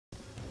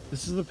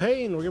This is The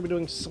Pain. We're going to be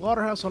doing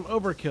Slaughterhouse on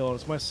Overkill.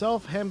 It's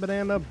myself, Ham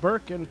Banana,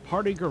 Burke, and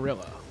Party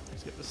Gorilla.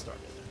 Let's get this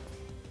started.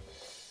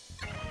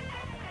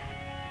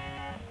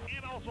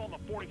 And also on the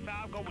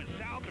 45 going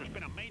south, there's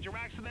been a major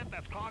accident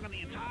that's clogging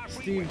the entire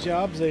Steve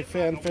Jobs, a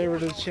fan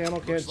favorite of the channel,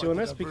 can't join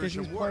us because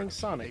he's playing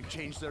Sonic. They've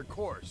changed their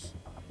course.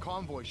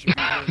 Convoy should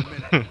be here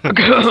in a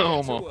minute.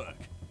 Almost.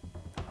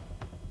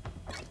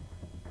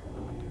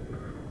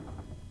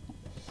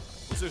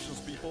 Positions,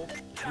 people.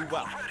 Move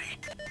out.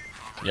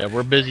 Yeah,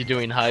 we're busy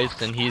doing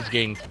heist and he's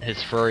getting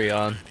his furry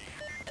on.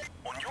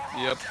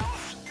 Yep.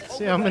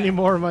 See how many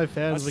more of my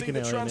fans we can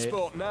alienate.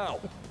 Transport now.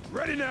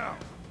 Ready now.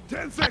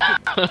 10 seconds.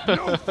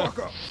 No fuck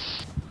up.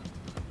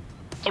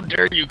 How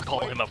dare you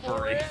call him a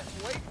furry?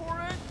 Wait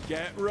for it.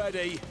 Get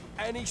ready.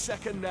 Any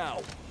second now.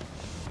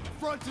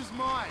 Front is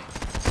mine.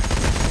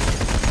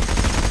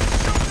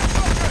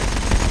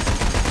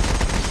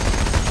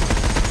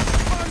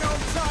 Hang on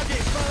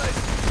target, fellas.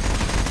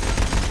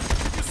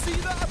 Did you see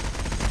that?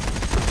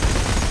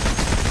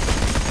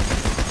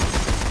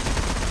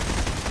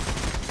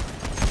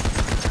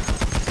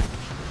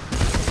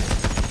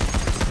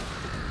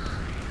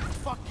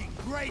 Fucking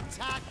great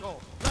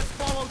tackle. Let's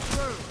follow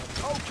through.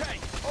 Okay,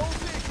 all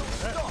vehicles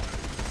stop.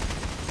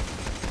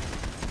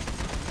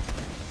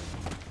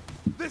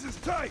 This is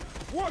tight.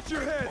 Watch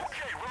your head.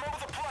 Okay, remember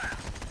the plan.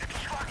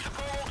 Extract the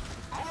gold,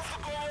 move the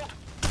gold,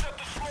 set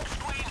the smoke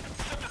screen,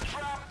 set the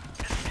trap,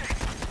 escape.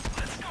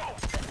 Let's go.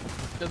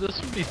 Yeah, this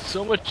would be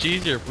so much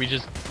easier if we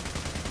just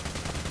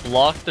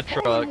locked the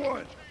truck,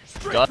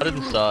 got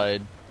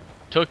inside,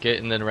 took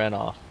it, and then ran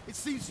off. It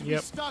seems to be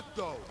stuck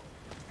though.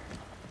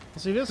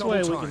 See, this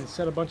way we can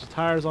set a bunch of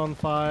tires on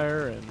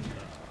fire and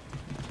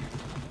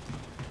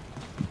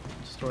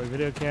destroy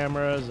video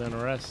cameras and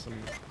arrest some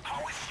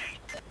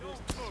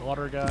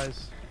slaughter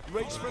guys.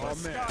 Reach for the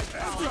sky,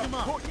 pal.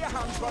 Put your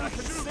hands where I can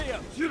see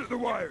them. Shoot at the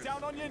wires.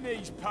 Down on your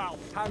knees, pal.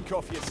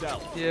 Handcuff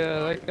yourself. Yeah,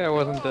 that guy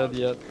wasn't dead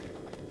yet.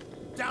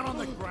 Down on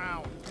the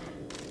ground.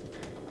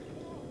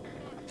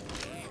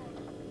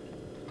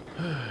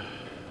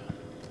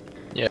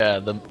 Yeah,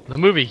 the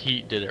movie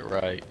Heat did it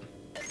right.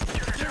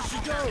 There she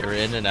goes. You're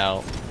in and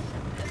out.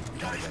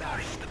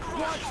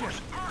 Watch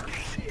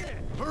it.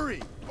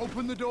 Hurry.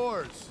 Open the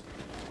doors.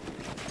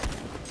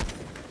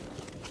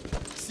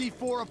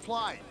 C4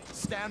 applied.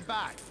 Stand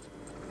back.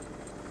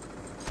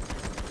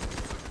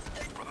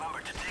 Remember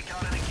to take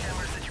out any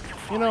cameras that you can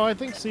find. You know, I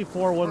think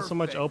C4 wouldn't so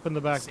much open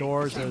the back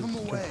doors as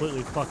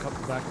completely fuck up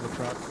the back of the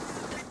truck.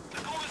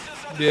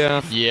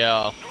 Yeah.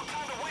 Yeah.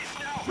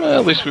 Well,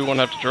 at least we won't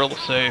have to drill the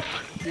safe.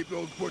 Keep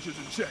those bushes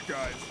in check,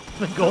 guys.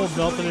 The gold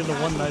melted into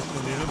one nice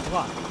convenient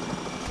block.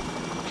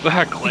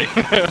 Exactly.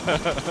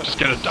 Just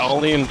get a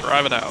dolly and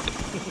drive it out.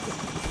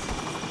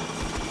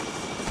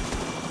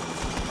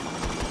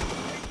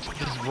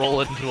 Just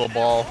roll it into a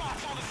ball.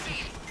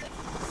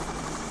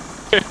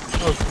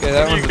 Okay,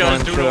 that one's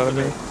going shit out of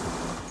me.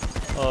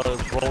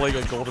 Rolling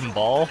a golden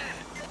ball?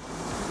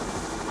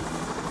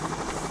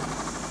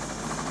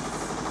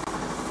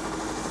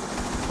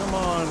 Come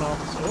on,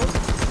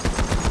 officer.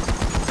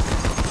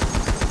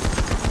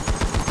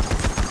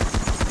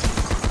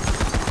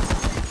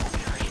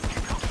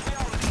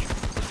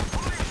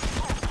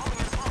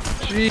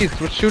 Jeez,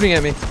 what's shooting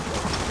at me?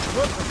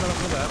 Whoop, that's not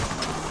for that.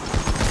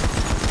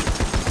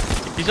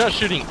 He's not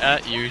shooting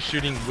at you, he's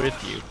shooting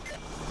with you.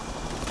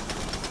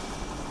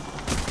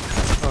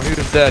 Oh, he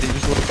was dead. He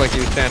just looked like he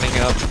was standing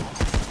up.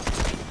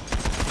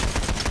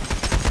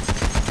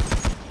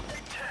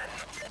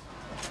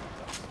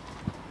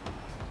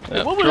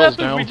 Hey, what would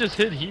happen if we just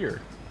hit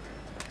here?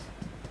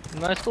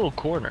 Nice little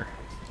corner.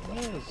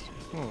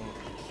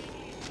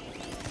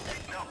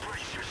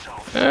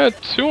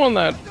 Two on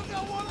that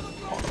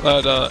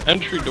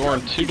entry door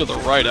and two to the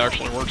right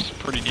actually works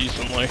pretty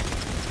decently.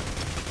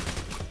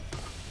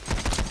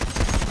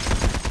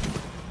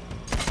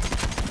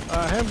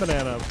 Ham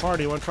Banana,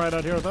 Party, you want to try it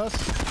out here with us?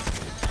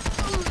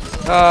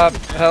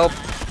 Help.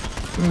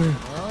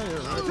 Oh,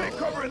 you're right. Take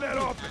cover in that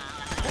office.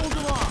 Hold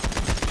them off.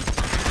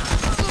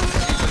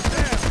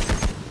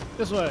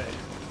 This way.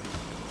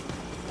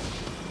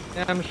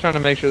 Yeah, I'm just trying to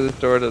make sure this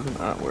door does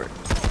not work.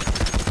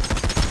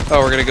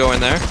 Oh, we're gonna go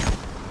in there?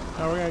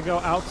 Now we're gonna go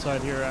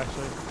outside here,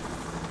 actually.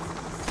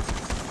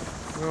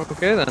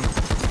 Okay then.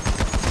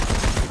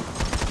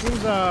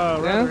 Seems, Yeah,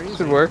 rather easy.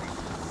 should work.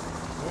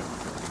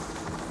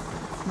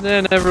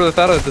 Yeah, never really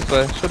thought of it this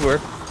way. Should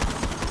work.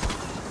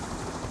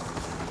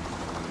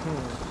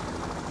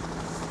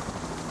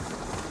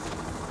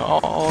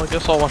 Oh, I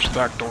guess I'll watch the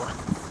back door.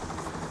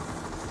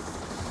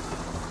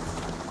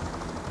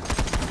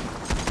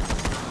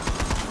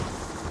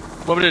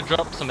 Want me to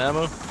drop some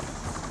ammo?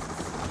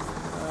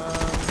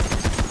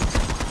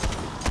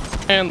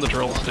 And the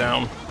drill's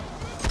down.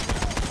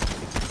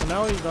 So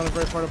now we've done a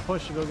very far to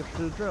push to go get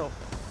to the drill.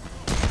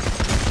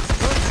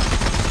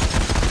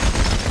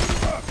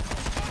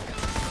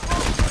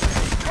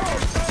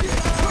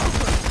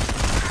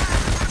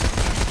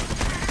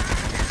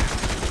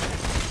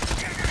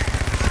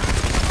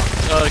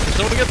 Can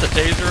someone get the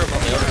taser up on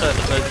the other side of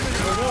the fence?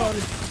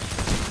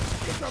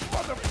 It's a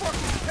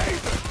motherfucking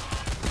taser.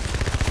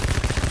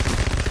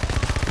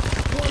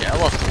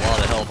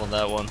 on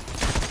that one.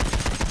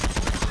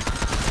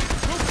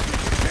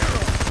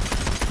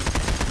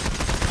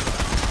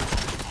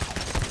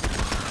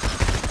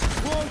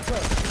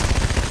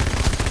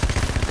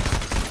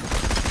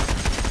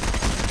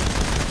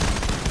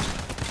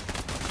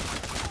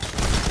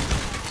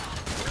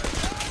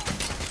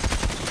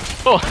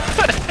 Oh,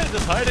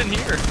 just hide in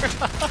here.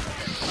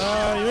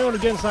 You may want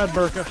to get inside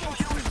Burka.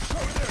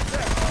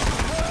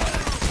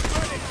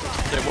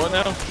 Say what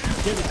now?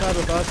 Get inside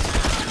with us.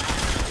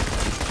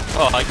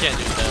 Oh, I can't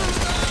do that.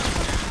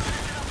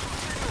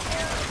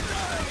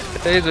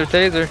 Taser,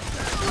 taser.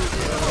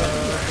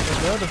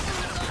 Good.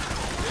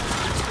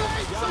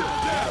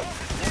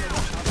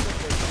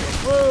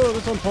 Whoa,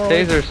 this one's poorly.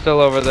 Taser's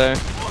still over there.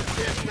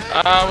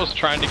 I was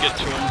trying to get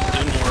to him,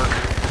 didn't work.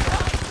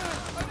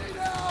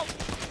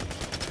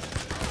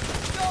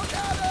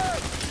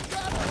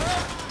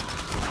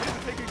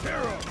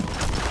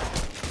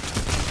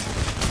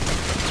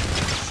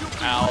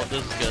 Ow,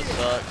 this is gonna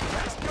suck.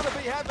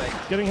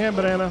 Getting ham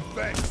banana.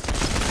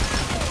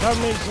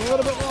 Cover me just a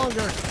little bit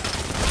longer.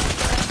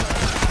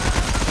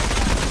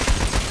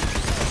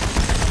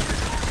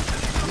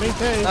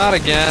 Maintain. Not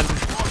again.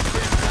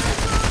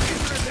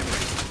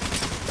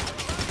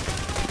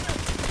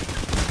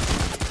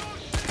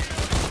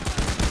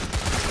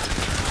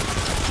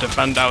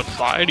 Defend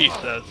outside, he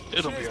says.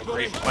 It'll be a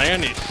great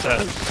plan, he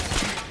says.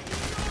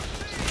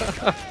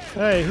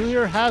 Hey, who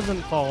here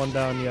hasn't fallen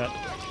down yet?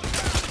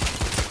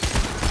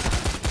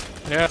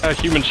 Yeah,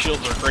 human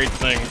shields are great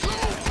things.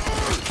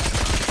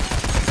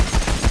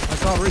 I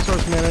call it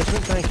resource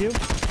management, thank you.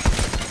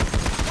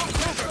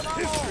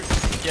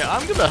 Yeah,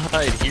 I'm gonna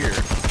hide here.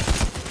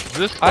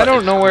 This I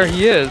don't know where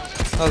he is.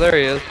 Oh, there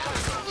he is.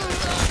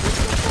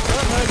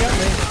 Oh, got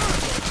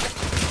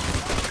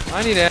me.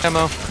 I need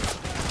ammo.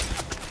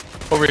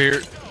 over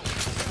here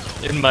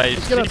in my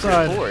Let's get secret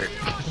outside. fort.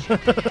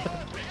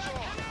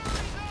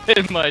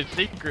 In my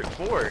secret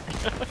fort.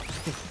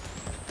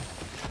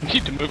 You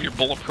need to move your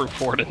bulletproof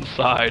fort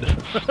inside.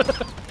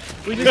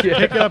 We just pick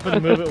it up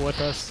and move it with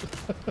us.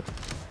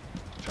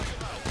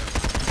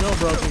 Still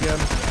broke again.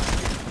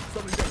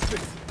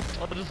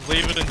 I'll just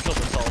leave it until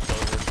the assault's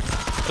over.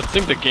 I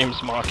think the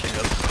game's mocking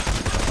us.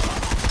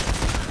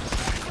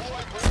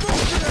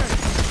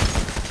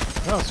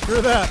 Oh,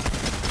 screw that.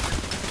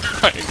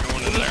 I ain't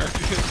going in there.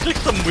 Stick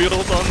some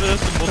wheels on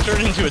this and we'll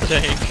turn into a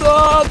tank.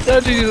 Oh,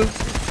 Jesus.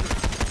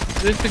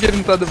 Just to get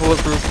inside the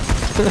bulletproof.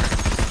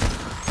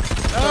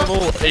 A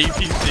little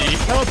APC.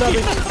 Help,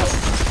 Debbie.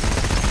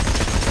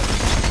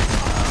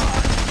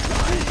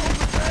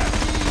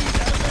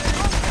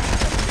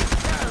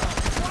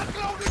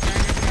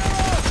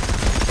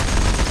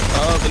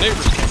 The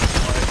neighbors came to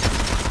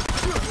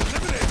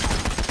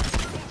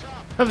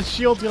play. The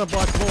shield's gonna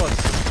block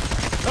bullets.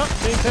 Oh,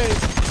 maintain.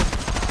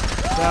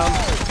 Down.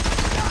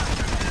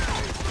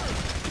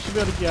 You should be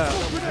able to get out.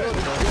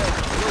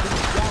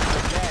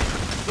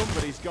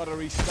 Somebody's got to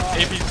restart.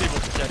 APC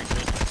will protect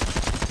me.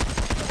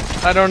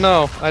 I don't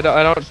know. I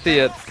don't see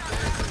it.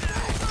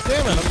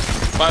 Damn it,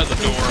 I'm By the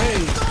door.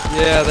 tased.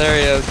 Yeah, there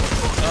he is.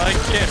 I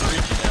can't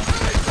reach you now.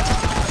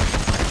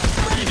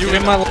 What are you doing?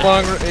 Get my up there?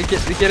 long.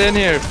 Get in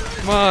here.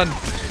 Come on.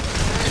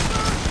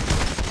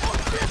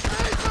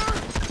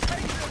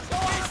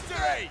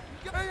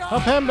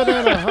 Up ham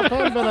banana, up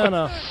ham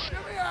banana.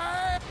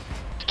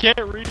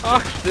 Can't reach you. I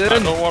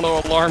Oxton. don't want to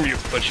alarm you,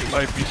 but you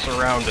might be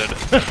surrounded.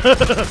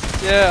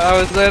 Yeah, I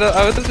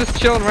was just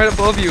chilling right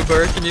above you,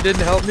 Burke, and you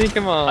didn't help me.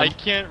 Come on. I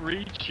can't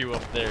reach you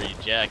up there, you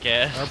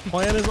jackass. Our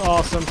plan is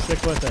awesome,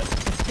 stick with it.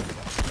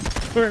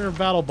 We're in our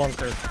battle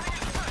bunker.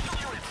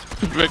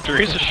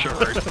 Victory's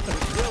assured.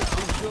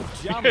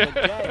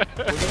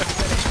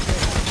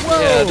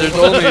 Yeah, there's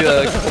only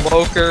a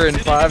cloaker and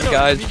 5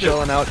 guys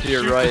chilling out to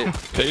your right.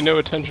 Pay no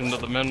attention to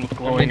the men with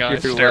glowing I mean,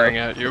 eyes to your staring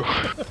at you.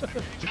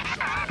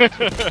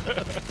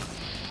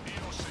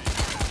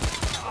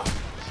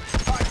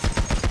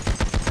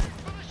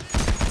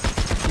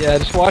 Yeah,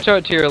 just watch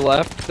out to your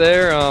left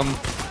there.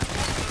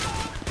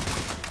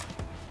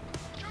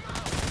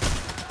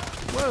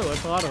 Whoa,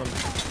 that's a lot of them.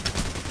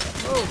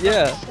 Oh,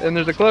 Yeah, and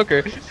there's a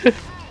cloaker.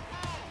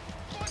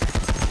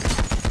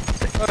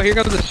 Oh, here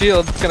comes the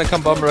shield. It's gonna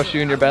come bum rush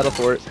you in your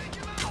BattleFort.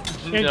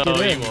 Can't No, get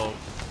you in. won't.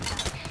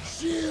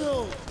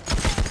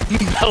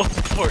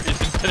 BattleFort is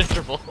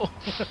impenetrable.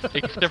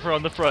 Except for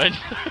on the front.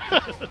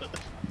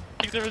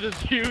 Except for this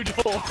huge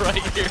hole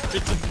right here,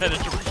 it's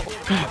impenetrable.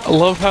 I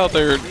love how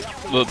the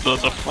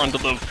front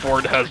of the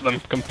fort has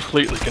them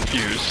completely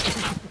confused.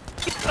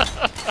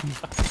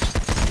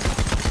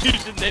 You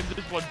should name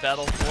this one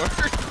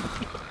BattleFort.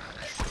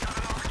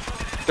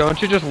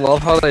 Don't you just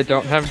love how they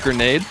don't have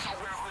grenades?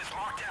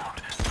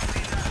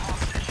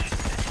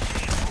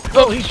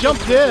 Oh, he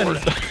jumped in!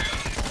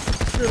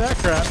 Screw that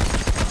crap.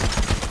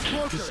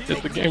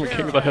 It's the game of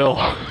King of the Hill.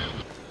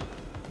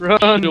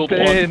 Run, Shield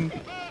Bane!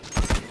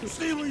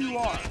 Stay where you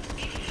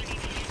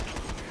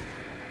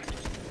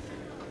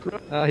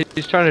are.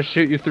 He's trying to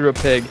shoot you through a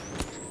pig.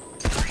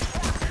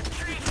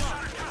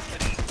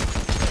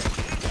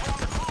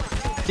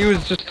 He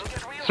was just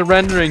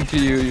surrendering to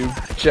you, you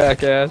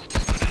jackass.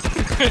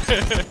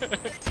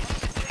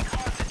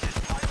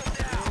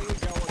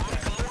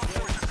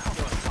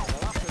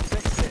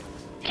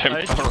 Damn,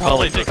 I I'll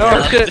probably take take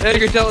that. Oh shit,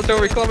 Edgar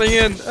Territory coming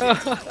in!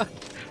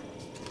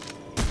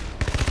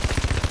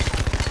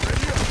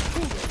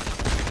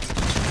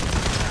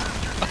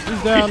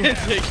 He's down.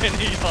 Take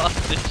any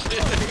hostage.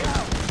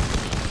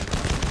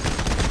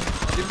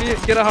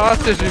 Get a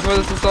hostage before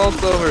this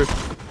assault's over.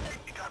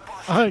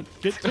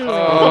 Get to him.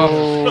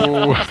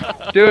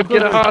 Oh, Dude,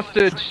 get a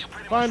hostage!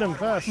 Find him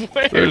fast.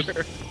 there's,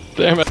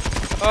 damn it.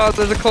 Oh,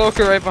 there's a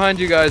cloaker right behind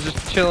you guys,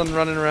 just chilling,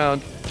 running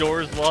around.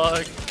 Doors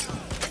locked.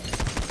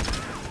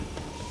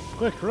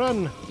 Quick,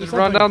 run. Do Just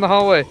run something. down the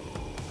hallway.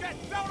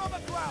 Get down on the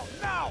ground,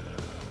 now!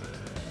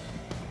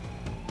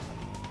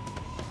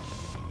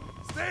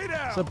 Stay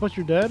down! Is that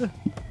butcher dead?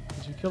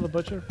 Did you kill the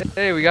butcher?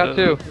 Hey, we got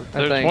two, I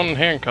There's think. one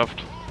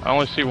handcuffed. I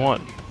only see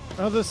one.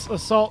 Oh, this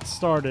assault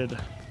started.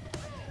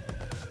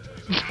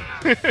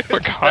 Quick,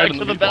 Back hide in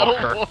to the the meatball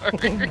cart.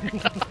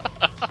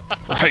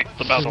 BattleFort. Right,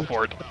 the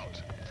BattleFort.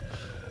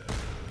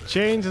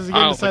 Chains has I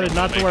again don't decided think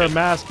not I'm to gonna wear a make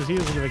mask because he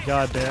doesn't give a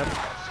goddamn.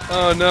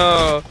 Oh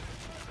no.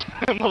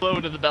 I'm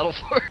alone in the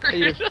BattleFort.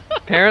 Hey,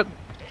 parent?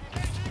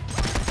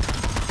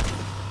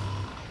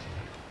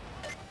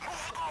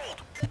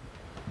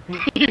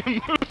 You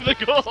moved the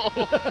goal.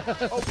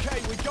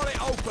 Okay, we got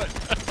it open!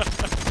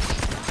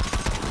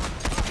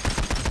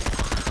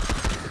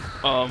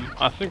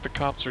 I think the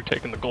cops are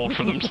taking the gold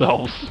for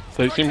themselves.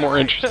 They seem more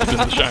interested in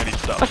the shiny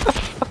stuff.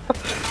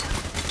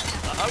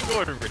 I'm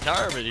going to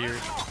retirement here.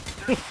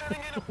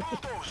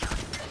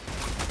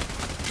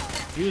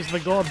 Use the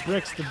gold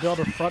bricks to build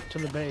a front to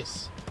the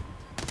base.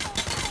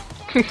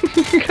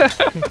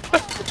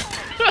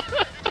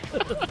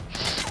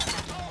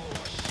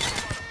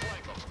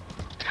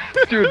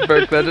 Dude,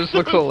 Burke, that just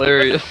looks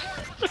hilarious.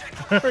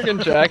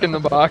 Friggin' Jack in the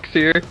box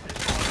here.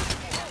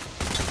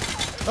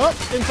 Oh,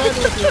 inside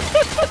with you.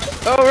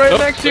 Oh, right Oh,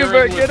 next to you,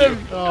 there Burke, is get with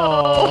him!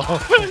 Oh.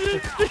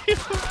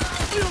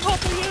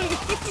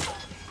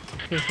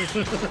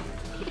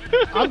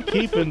 I'm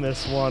keeping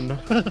this one.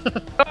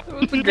 That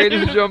was the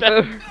greatest jump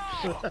ever. Name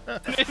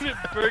it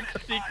Burke's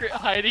secret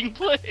hiding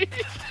place.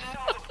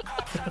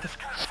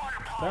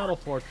 Battle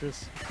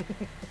Fortress.